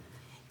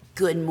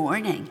Good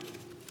morning.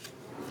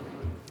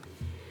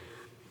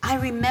 I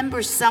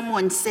remember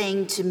someone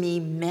saying to me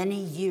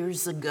many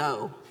years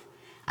ago,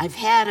 I've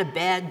had a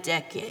bad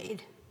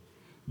decade.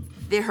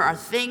 There are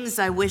things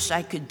I wish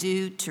I could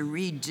do to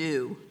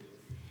redo.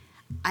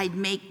 I'd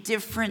make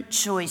different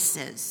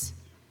choices.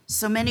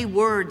 So many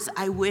words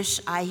I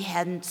wish I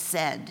hadn't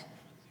said.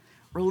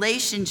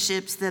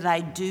 Relationships that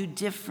I do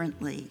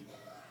differently.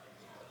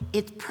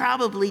 It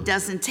probably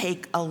doesn't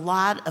take a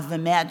lot of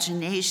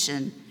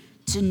imagination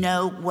to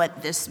know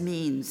what this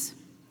means.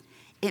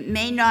 It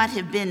may not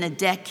have been a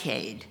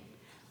decade,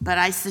 but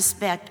I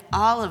suspect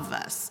all of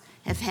us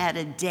have had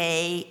a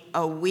day,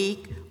 a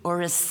week,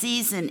 or a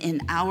season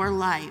in our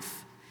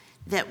life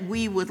that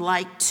we would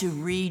like to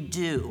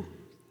redo.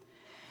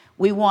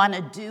 We want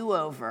a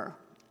do-over,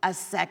 a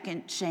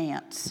second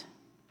chance.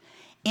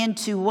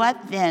 Into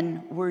what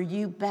then were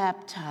you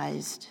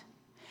baptized?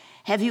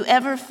 Have you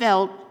ever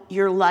felt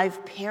your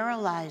life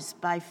paralyzed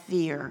by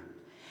fear?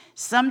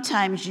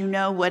 Sometimes you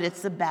know what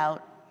it's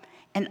about,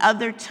 and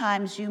other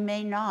times you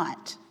may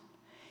not.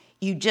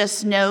 You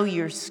just know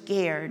you're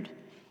scared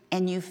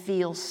and you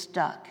feel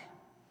stuck.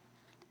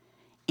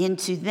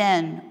 Into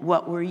then,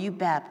 what were you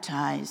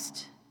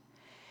baptized?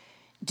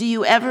 Do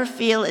you ever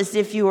feel as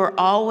if you are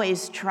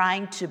always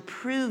trying to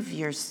prove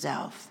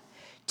yourself,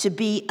 to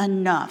be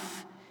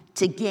enough,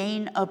 to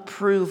gain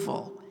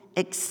approval,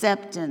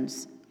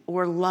 acceptance,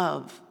 or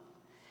love?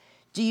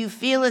 Do you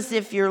feel as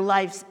if your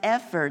life's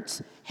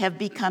efforts have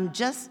become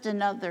just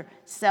another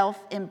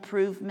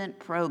self-improvement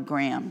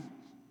program?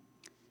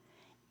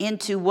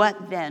 Into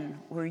what then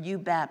were you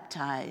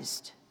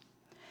baptized?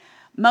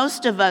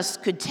 Most of us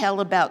could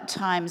tell about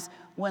times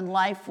when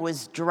life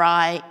was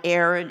dry,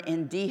 arid,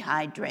 and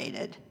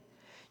dehydrated.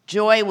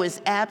 Joy was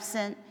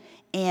absent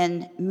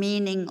and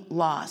meaning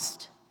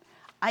lost.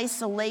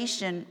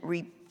 Isolation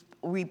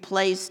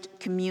replaced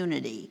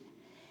community.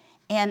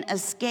 And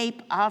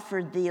escape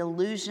offered the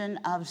illusion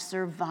of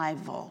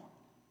survival.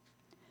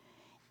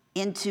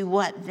 Into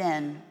what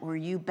then were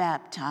you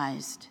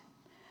baptized?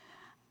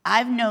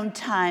 I've known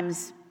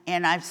times,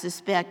 and I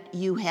suspect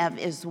you have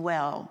as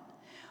well,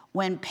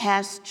 when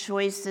past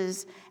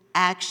choices,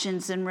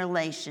 actions, and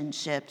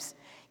relationships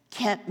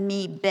kept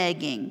me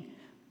begging,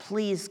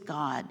 please,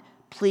 God,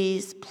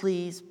 please,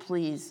 please,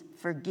 please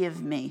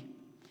forgive me.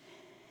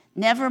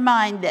 Never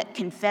mind that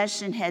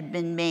confession had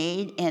been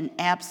made and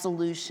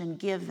absolution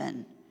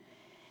given.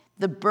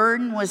 The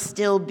burden was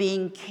still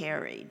being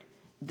carried.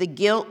 The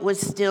guilt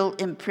was still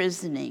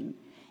imprisoning,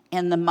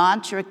 and the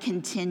mantra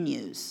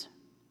continues.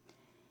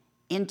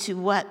 Into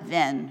what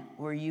then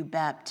were you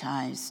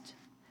baptized?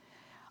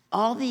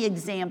 All the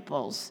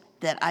examples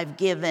that I've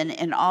given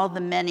and all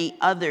the many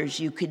others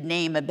you could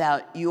name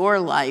about your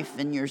life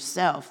and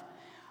yourself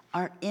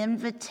are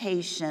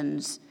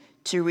invitations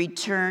to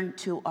return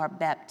to our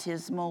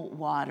baptismal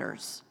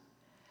waters.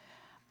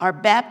 Our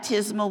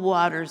baptismal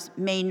waters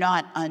may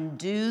not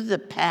undo the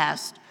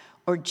past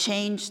or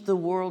change the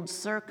world's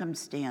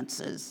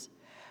circumstances,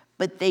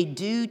 but they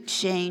do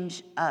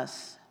change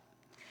us.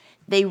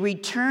 They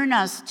return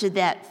us to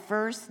that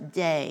first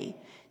day,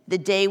 the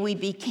day we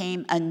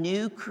became a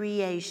new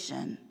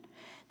creation,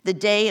 the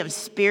day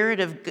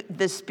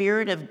the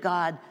Spirit of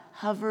God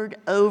hovered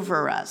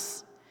over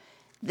us,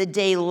 the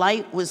day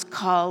light was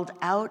called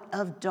out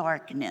of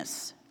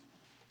darkness.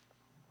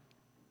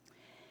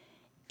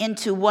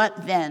 Into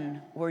what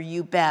then were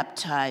you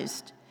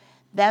baptized?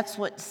 That's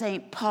what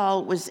St.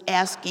 Paul was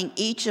asking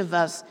each of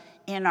us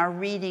in our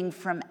reading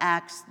from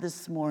Acts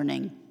this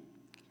morning.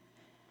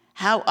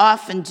 How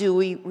often do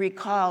we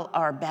recall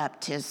our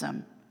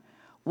baptism?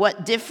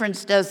 What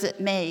difference does it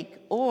make,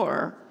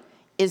 or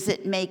is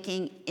it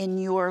making in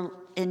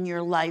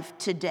your life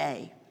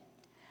today?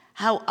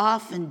 How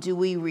often do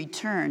we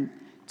return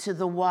to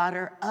the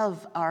water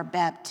of our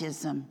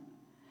baptism?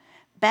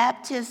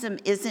 Baptism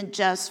isn't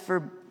just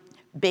for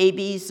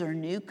babies or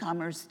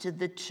newcomers to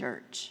the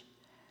church.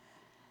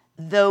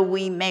 Though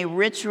we may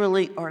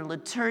ritually or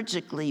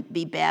liturgically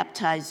be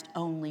baptized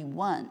only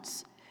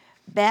once,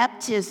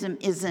 baptism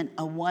isn't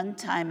a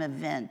one-time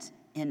event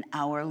in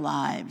our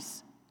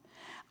lives.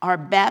 Our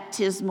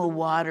baptismal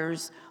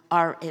waters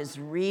are as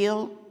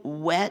real,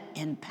 wet,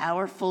 and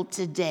powerful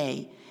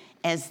today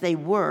as they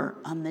were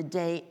on the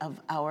day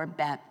of our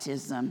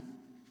baptism.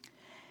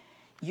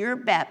 Your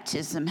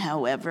baptism,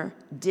 however,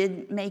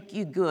 didn't make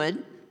you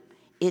good.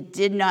 It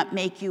did not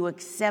make you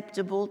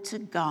acceptable to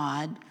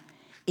God.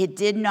 It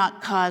did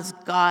not cause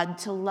God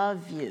to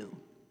love you.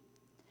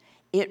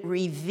 It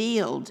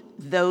revealed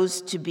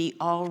those to be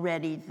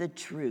already the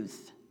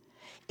truth.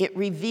 It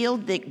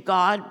revealed that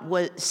God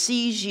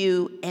sees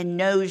you and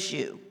knows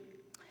you.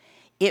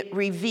 It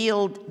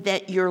revealed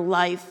that your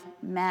life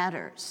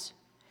matters.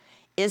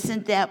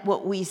 Isn't that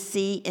what we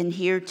see and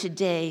hear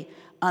today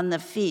on the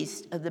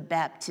feast of the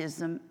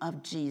baptism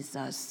of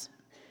Jesus?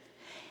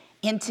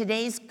 In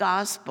today's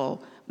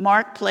gospel,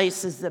 Mark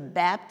places the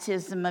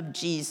baptism of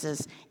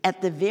Jesus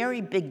at the very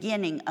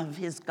beginning of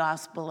his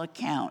gospel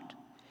account.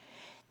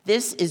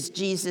 This is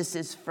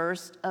Jesus'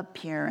 first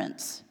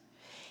appearance.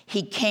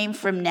 He came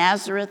from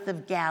Nazareth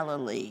of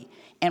Galilee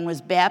and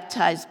was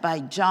baptized by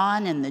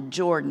John in the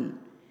Jordan.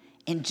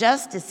 And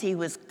just as he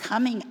was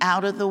coming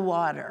out of the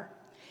water,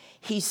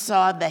 he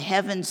saw the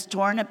heavens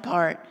torn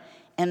apart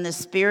and the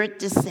Spirit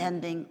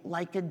descending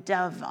like a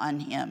dove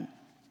on him.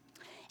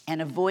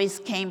 And a voice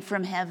came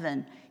from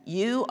heaven,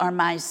 "You are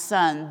my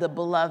Son, the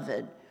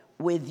beloved.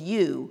 With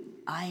you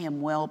I am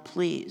well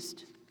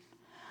pleased."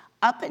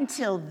 Up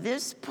until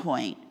this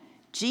point,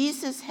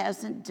 Jesus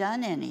hasn't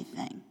done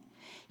anything.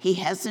 He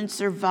hasn't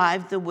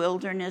survived the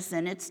wilderness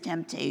and its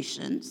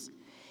temptations.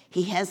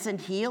 He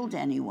hasn't healed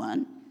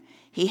anyone.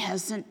 He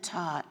hasn't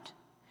taught.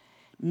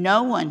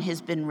 No one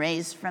has been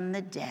raised from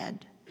the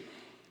dead.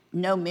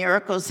 No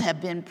miracles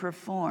have been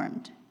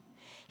performed.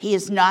 He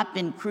has not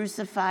been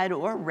crucified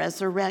or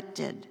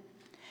resurrected.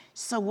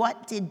 So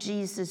what did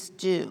Jesus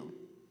do?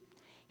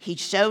 He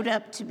showed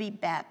up to be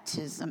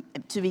baptized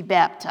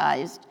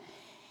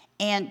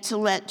and to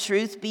let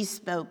truth be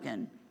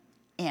spoken,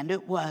 and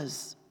it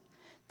was.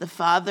 The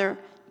Father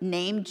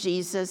named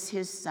Jesus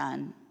his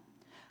Son,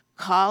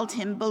 called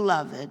him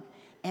beloved,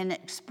 and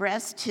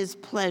expressed his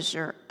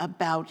pleasure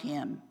about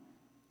him.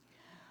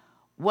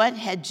 What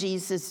had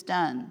Jesus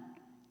done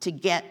to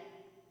get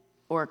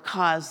or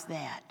cause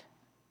that?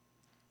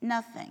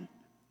 Nothing.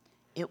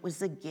 It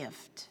was a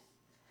gift.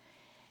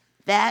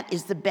 That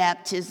is the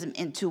baptism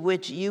into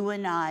which you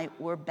and I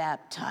were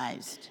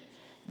baptized.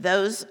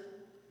 Those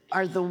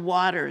are the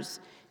waters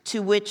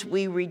to which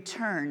we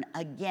return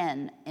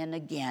again and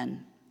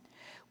again.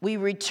 We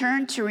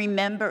return to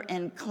remember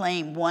and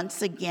claim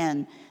once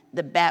again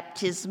the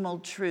baptismal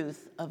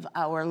truth of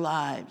our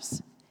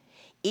lives.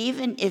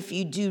 Even if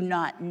you do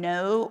not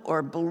know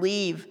or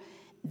believe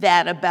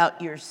that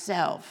about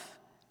yourself,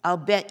 I'll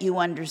bet you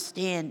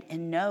understand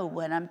and know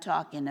what I'm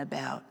talking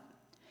about.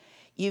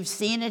 You've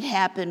seen it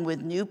happen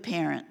with new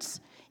parents.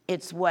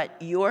 It's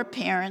what your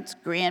parents,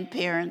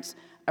 grandparents,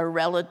 a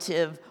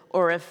relative,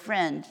 or a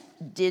friend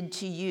did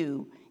to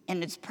you,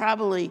 and it's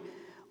probably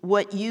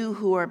what you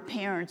who are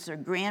parents or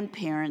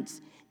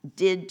grandparents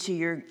did to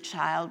your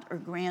child or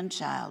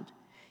grandchild.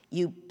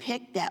 You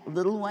picked that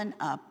little one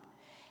up,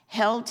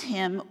 held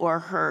him or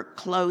her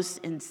close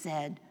and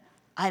said,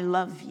 "I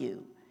love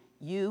you.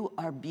 You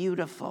are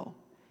beautiful.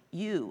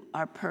 You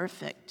are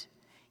perfect."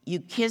 You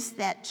kissed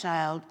that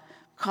child,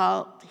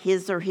 called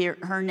his or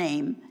her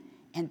name,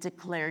 and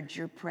declared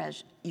your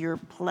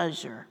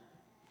pleasure.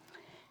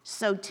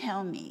 So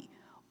tell me,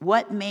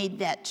 what made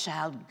that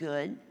child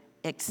good,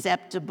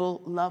 acceptable,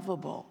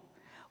 lovable?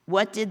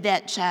 What did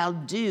that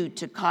child do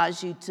to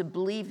cause you to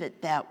believe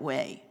it that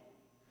way?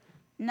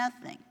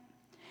 Nothing.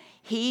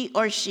 He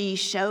or she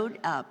showed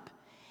up,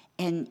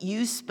 and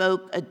you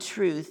spoke a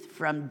truth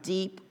from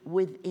deep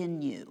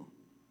within you.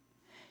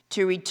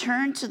 To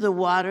return to the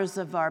waters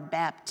of our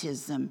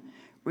baptism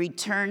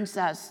returns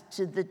us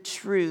to the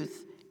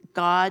truth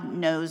God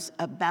knows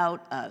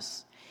about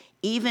us,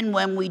 even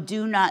when we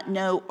do not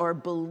know or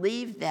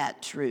believe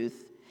that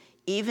truth,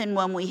 even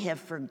when we have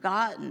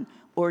forgotten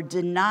or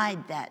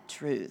denied that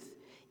truth,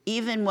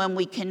 even when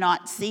we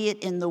cannot see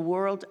it in the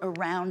world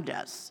around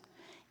us,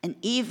 and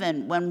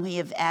even when we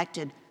have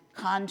acted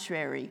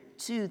contrary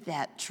to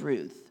that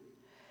truth.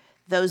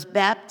 Those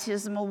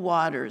baptismal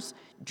waters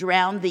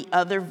drown the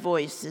other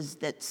voices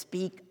that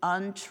speak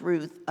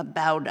untruth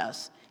about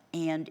us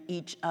and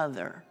each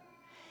other.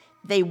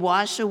 They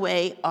wash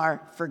away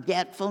our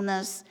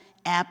forgetfulness,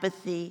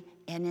 apathy,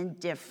 and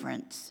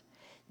indifference.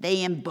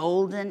 They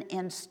embolden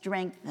and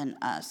strengthen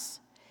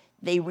us.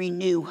 They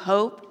renew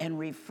hope and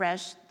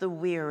refresh the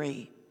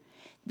weary.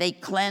 They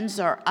cleanse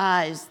our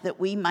eyes that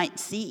we might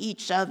see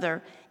each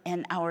other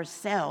and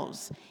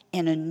ourselves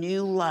in a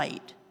new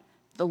light,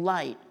 the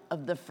light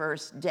of the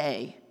first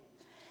day.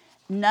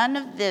 None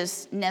of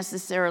this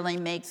necessarily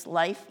makes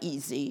life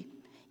easy.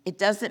 It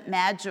doesn't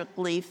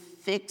magically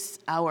fix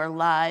our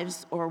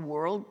lives or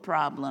world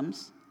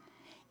problems.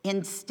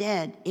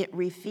 Instead, it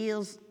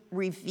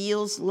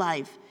reveals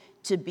life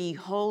to be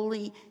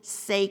holy,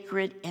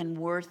 sacred, and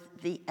worth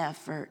the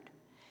effort.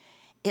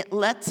 It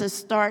lets us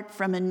start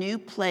from a new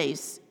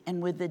place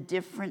and with a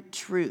different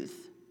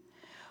truth.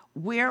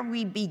 Where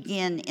we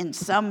begin in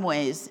some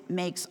ways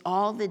makes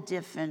all the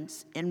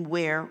difference in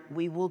where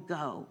we will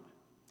go.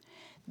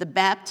 The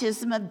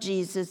baptism of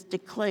Jesus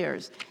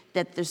declares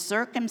that the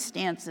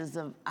circumstances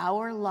of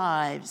our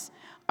lives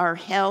are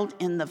held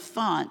in the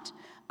font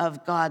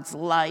of God's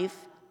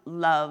life,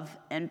 love,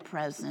 and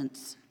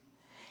presence.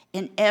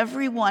 In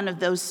every one of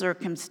those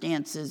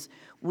circumstances,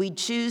 we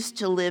choose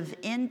to live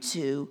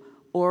into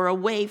or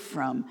away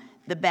from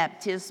the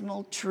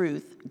baptismal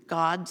truth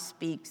God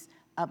speaks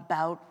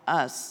about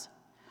us.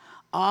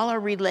 All our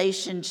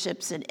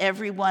relationships and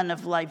every one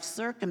of life's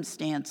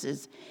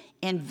circumstances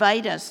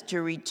invite us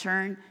to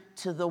return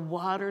to the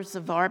waters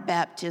of our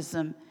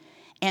baptism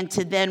and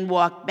to then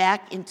walk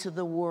back into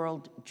the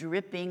world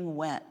dripping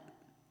wet.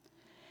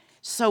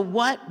 So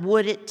what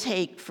would it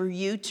take for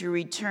you to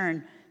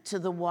return to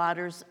the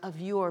waters of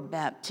your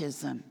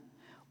baptism?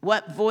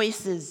 What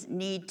voices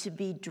need to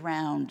be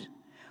drowned?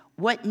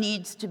 What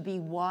needs to be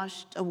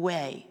washed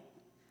away?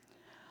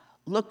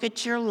 look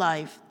at your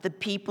life, the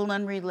people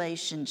and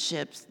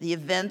relationships, the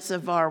events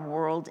of our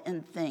world,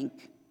 and think,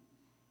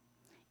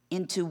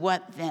 into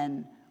what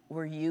then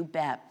were you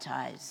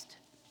baptized?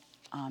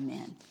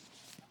 Amen.